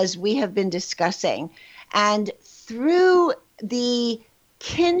trauma, as we have been discussing, and through the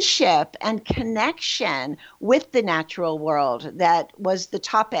kinship and connection with the natural world that was the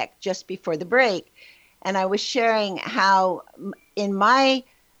topic just before the break. And I was sharing how in my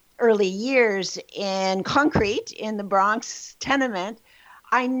early years in concrete in the Bronx tenement,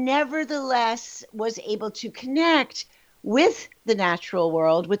 I nevertheless was able to connect with the natural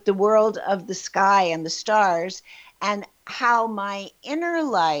world, with the world of the sky and the stars, and how my inner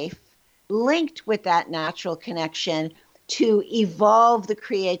life linked with that natural connection to evolve the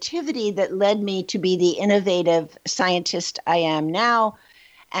creativity that led me to be the innovative scientist I am now,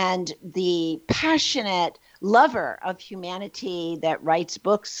 and the passionate lover of humanity that writes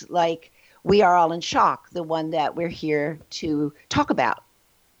books like We Are All in Shock, the one that we're here to talk about.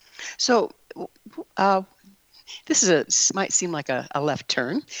 So this might seem like a left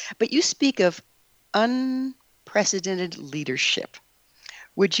turn, but you speak of unprecedented leadership.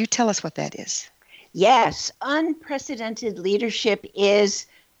 Would you tell us what that is? Yes, unprecedented leadership is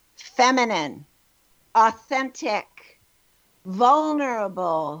feminine, authentic,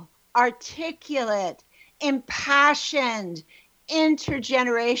 vulnerable, articulate, impassioned,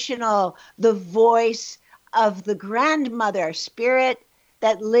 intergenerational, the voice of the grandmother spirit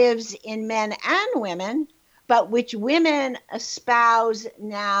that lives in men and women, but which women espouse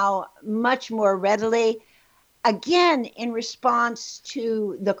now much more readily. Again, in response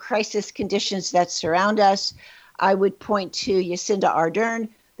to the crisis conditions that surround us, I would point to Jacinda Ardern,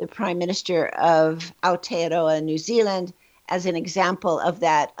 the Prime Minister of Aotearoa, New Zealand, as an example of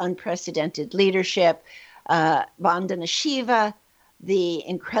that unprecedented leadership. Vandana Shiva, the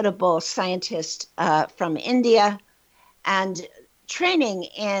incredible scientist from India, and training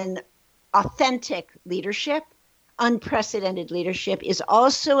in authentic leadership, unprecedented leadership is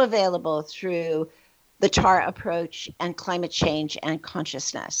also available through the TAR approach and climate change and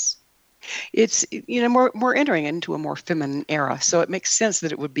consciousness. It's, we're entering into a more feminine era, so it makes sense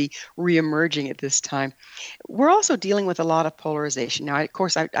that it would be reemerging at this time. We're also dealing with a lot of polarization. Now, of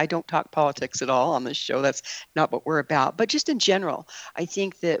course, I don't talk politics at all on this show. That's not what we're about. But just in general, I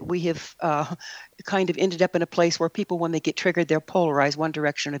think that we have kind of ended up in a place where people, when they get triggered, they're polarized one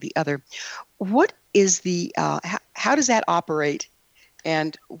direction or the other. What is the, how does that operate,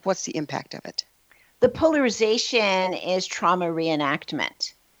 and what's the impact of it? The polarization is trauma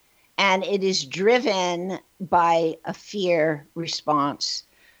reenactment. And it is driven by a fear response.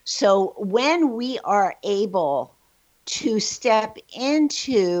 So when we are able to step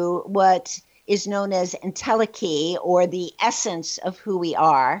into what is known as entelechy, or the essence of who we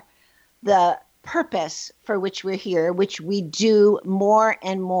are, the purpose for which we're here, which we do more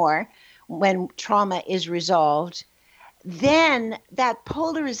and more when trauma is resolved, then that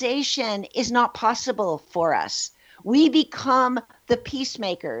polarization is not possible for us. We become the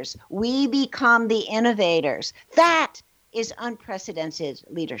peacemakers. We become the innovators. That is unprecedented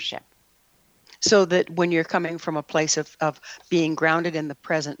leadership. So that when you're coming from a place of being grounded in the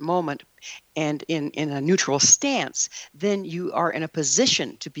present moment and in a neutral stance, then you are in a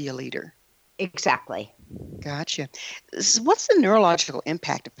position to be a leader. Exactly. Gotcha. So what's the neurological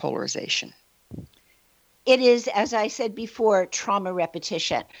impact of polarization? It is, as I said before, trauma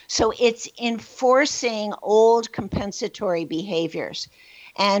repetition. So it's enforcing old compensatory behaviors.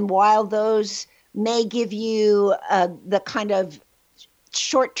 And while those may give you the kind of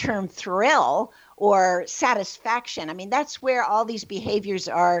short-term thrill or satisfaction, I mean, that's where all these behaviors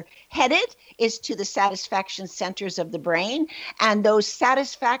are headed, is to the satisfaction centers of the brain. And those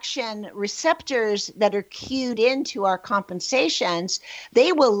satisfaction receptors that are cued into our compensations,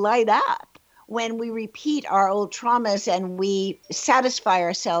 they will light up when we repeat our old traumas and we satisfy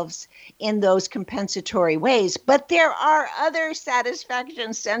ourselves in those compensatory ways. But there are other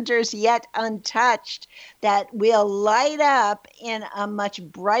satisfaction centers yet untouched that will light up in a much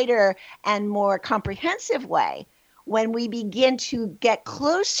brighter and more comprehensive way when we begin to get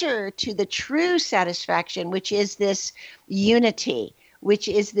closer to the true satisfaction, which is this unity, which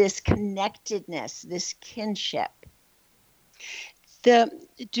is this connectedness, this kinship.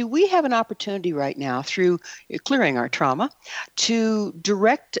 Do we have an opportunity right now, through clearing our trauma, to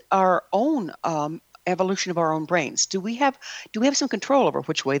direct our own evolution of our own brains? Do we have some control over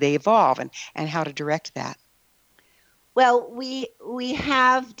which way they evolve and how to direct that? Well, we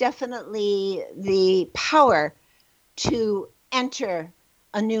have definitely the power to enter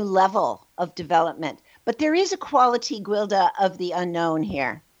a new level of development. But there is a quality, Gwilda, of the unknown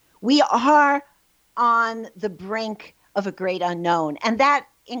here. We are on the brink of a great unknown, and that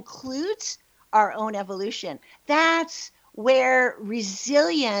includes our own evolution. That's where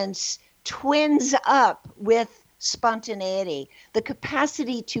resilience twins up with spontaneity, the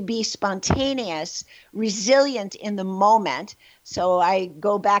capacity to be spontaneous, resilient in the moment. So I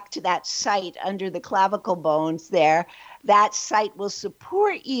go back to that site under the clavicle bones there. That site will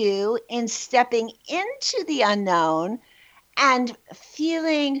support you in stepping into the unknown and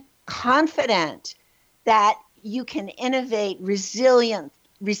feeling confident that you can innovate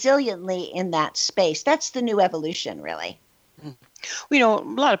resiliently in that space. That's the new evolution, really. Well, a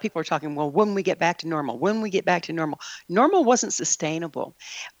lot of people are talking, well, when we get back to normal, normal wasn't sustainable.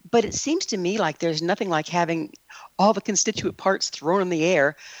 But it seems to me like there's nothing like having all the constituent parts thrown in the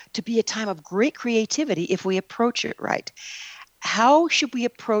air to be a time of great creativity if we approach it right. How should we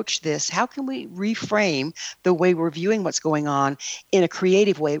approach this? How can we reframe the way we're viewing what's going on in a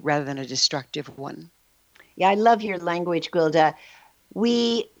creative way rather than a destructive one? Yeah, I love your language, Gwilda.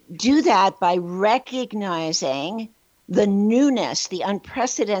 We do that by recognizing the newness, the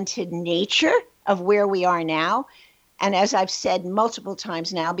unprecedented nature of where we are now. And as I've said multiple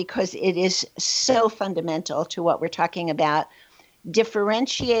times now, because it is so fundamental to what we're talking about,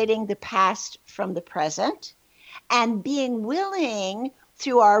 differentiating the past from the present and being willing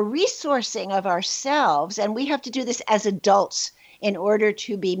through our resourcing of ourselves, and we have to do this as adults in order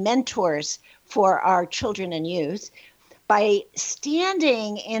to be mentors for our children and youth, by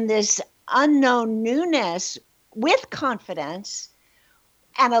standing in this unknown newness with confidence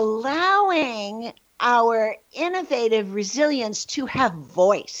and allowing our innovative resilience to have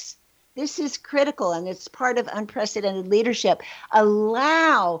voice. This is critical, and it's part of unprecedented leadership.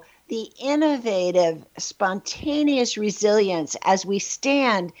 Allow the innovative, spontaneous resilience as we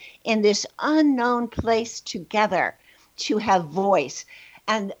stand in this unknown place together to have voice.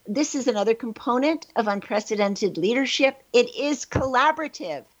 And this is another component of unprecedented leadership. It is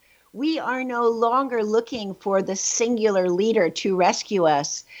collaborative. We are no longer looking for the singular leader to rescue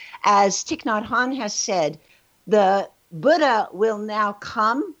us. As Thich Nhat Hanh has said, the Buddha will now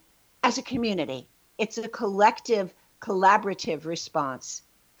come as a community. It's a collective, collaborative response.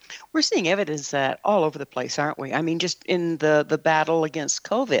 We're seeing evidence of that all over the place, aren't we? I mean, just in the battle against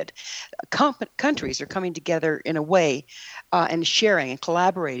COVID, countries are coming together in a way and sharing and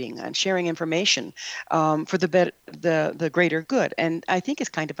collaborating and sharing information for the greater good. And I think it's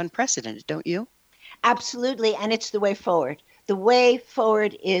kind of unprecedented, don't you? Absolutely. And it's the way forward. The way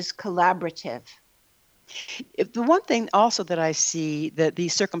forward is collaborative. The one thing also that I see that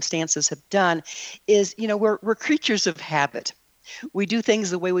these circumstances have done is, we're creatures of habit. We do things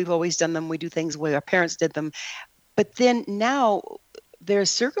the way we've always done them. We do things the way our parents did them. But then now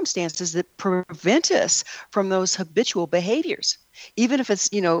there's circumstances that prevent us from those habitual behaviors. Even if it's,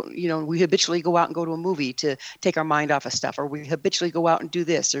 we habitually go out and go to a movie to take our mind off of stuff, or we habitually go out and do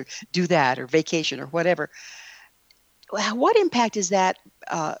this or do that or vacation or whatever. What impact is that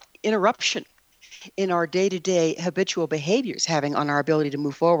interruption in our day-to-day habitual behaviors having on our ability to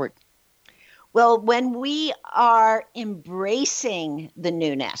move forward? Well, when we are embracing the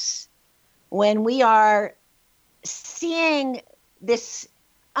newness, when we are seeing this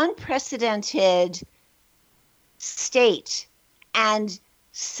unprecedented state and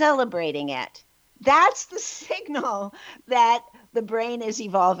celebrating it, that's the signal that the brain is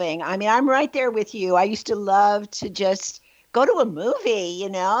evolving. I mean, I'm right there with you. I used to love to just go to a movie,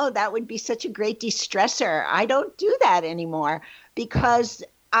 that would be such a great de-stressor. I don't do that anymore because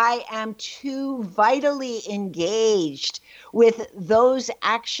I am too vitally engaged with those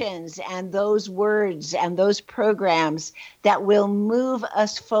actions and those words and those programs that will move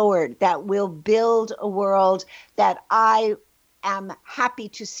us forward, that will build a world that I am happy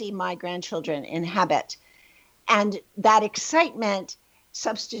to see my grandchildren inhabit. And that excitement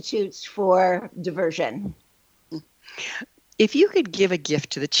substitutes for diversion. If you could give a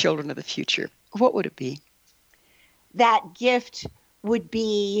gift to the children of the future, what would it be? That gift would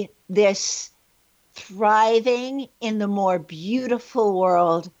be this thriving in the more beautiful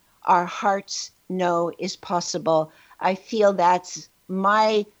world our hearts know is possible. I feel that's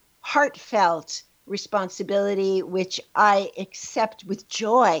my heartfelt responsibility, which I accept with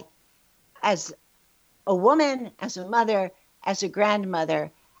joy as a woman, as a mother, as a grandmother,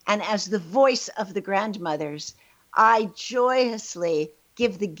 and as the voice of the grandmothers. I joyously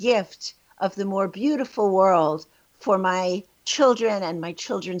give the gift of the more beautiful world for my children and my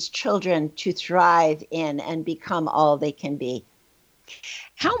children's children to thrive in and become all they can be.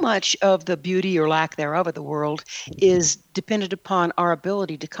 How much of the beauty or lack thereof of the world is dependent upon our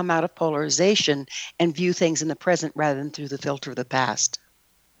ability to come out of polarization and view things in the present rather than through the filter of the past?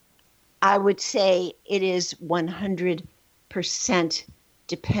 I would say it is 100%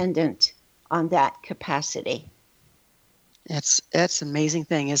 dependent on that capacity. That's an amazing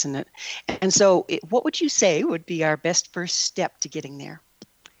thing, isn't it? And so what would you say would be our best first step to getting there?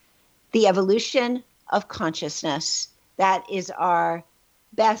 The evolution of consciousness. That is our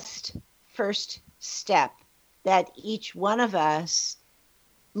best first step, that each one of us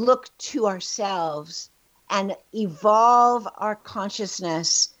look to ourselves and evolve our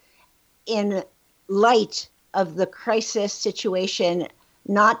consciousness in light of the crisis situation,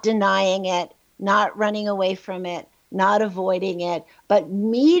 not denying it, not running away from it, not avoiding it, but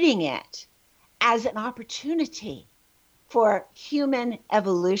meeting it as an opportunity for human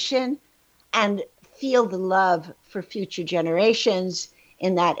evolution and feel the love for future generations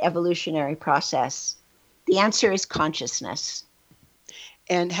in that evolutionary process. The answer is consciousness.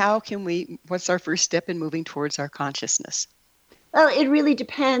 And what's our first step in moving towards our consciousness? Well, it really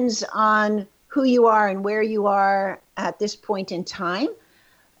depends on who you are and where you are at this point in time.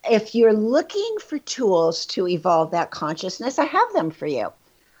 If you're looking for tools to evolve that consciousness, I have them for you.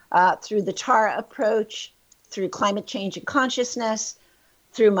 Through the Tara approach, through climate change and consciousness,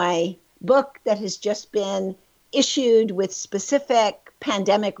 through my book that has just been issued with specific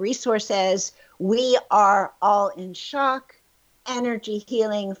pandemic resources, We Are All in Shock, Energy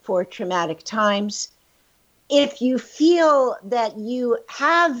Healing for Traumatic Times. If you feel that you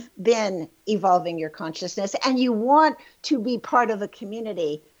have been evolving your consciousness and you want to be part of a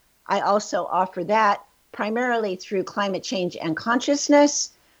community, I also offer that primarily through Climate Change and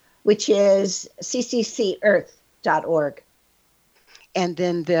Consciousness, which is cccearth.org. And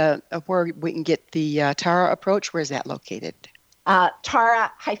then where we can get the Tara approach, where is that located?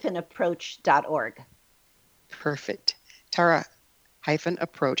 Tara-approach.org. Perfect.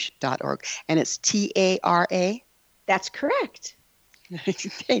 Tara-approach.org. And it's TARA? That's correct.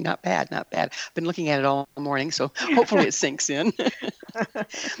 Hey, not bad, not bad. Been looking at it all morning, so hopefully it sinks in.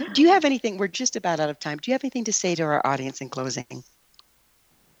 Do you have anything? We're just about out of time. Do you have anything to say to our audience in closing?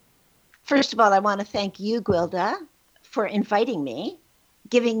 First of all, I want to thank you, Gwilda, for inviting me,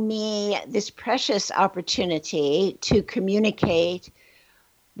 giving me this precious opportunity to communicate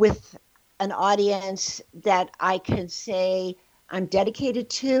with an audience that I can say I'm dedicated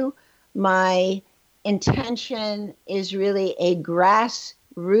to. My intention is really a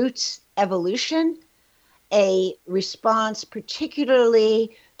grassroots evolution, a response particularly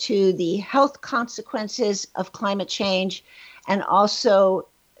to the health consequences of climate change, and also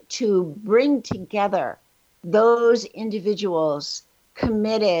to bring together those individuals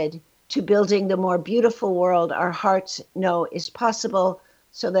committed to building the more beautiful world our hearts know is possible,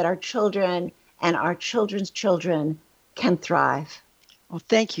 so that our children and our children's children can thrive. Well,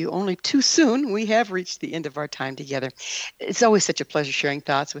 thank you. Only too soon, we have reached the end of our time together. It's always such a pleasure sharing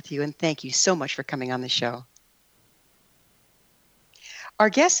thoughts with you, and thank you so much for coming on the show. Our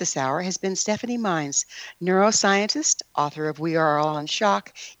guest this hour has been Stephanie Mines, neuroscientist, author of We Are All in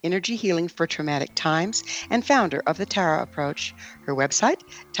Shock, Energy Healing for Traumatic Times, and founder of the Tara Approach. Her website,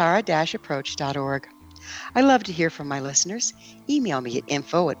 tara-approach.org. I love to hear from my listeners. Email me at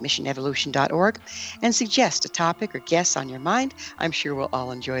info@missionevolution.org and suggest a topic or guests on your mind. I'm sure we'll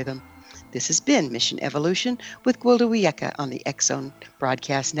all enjoy them. This has been Mission Evolution with Gwilda Wiyaka on the X-Zone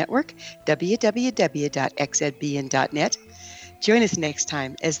Broadcast Network, www.xzbn.net. Join us next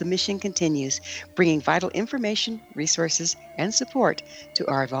time as the mission continues, bringing vital information, resources, and support to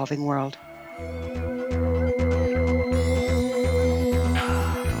our evolving world.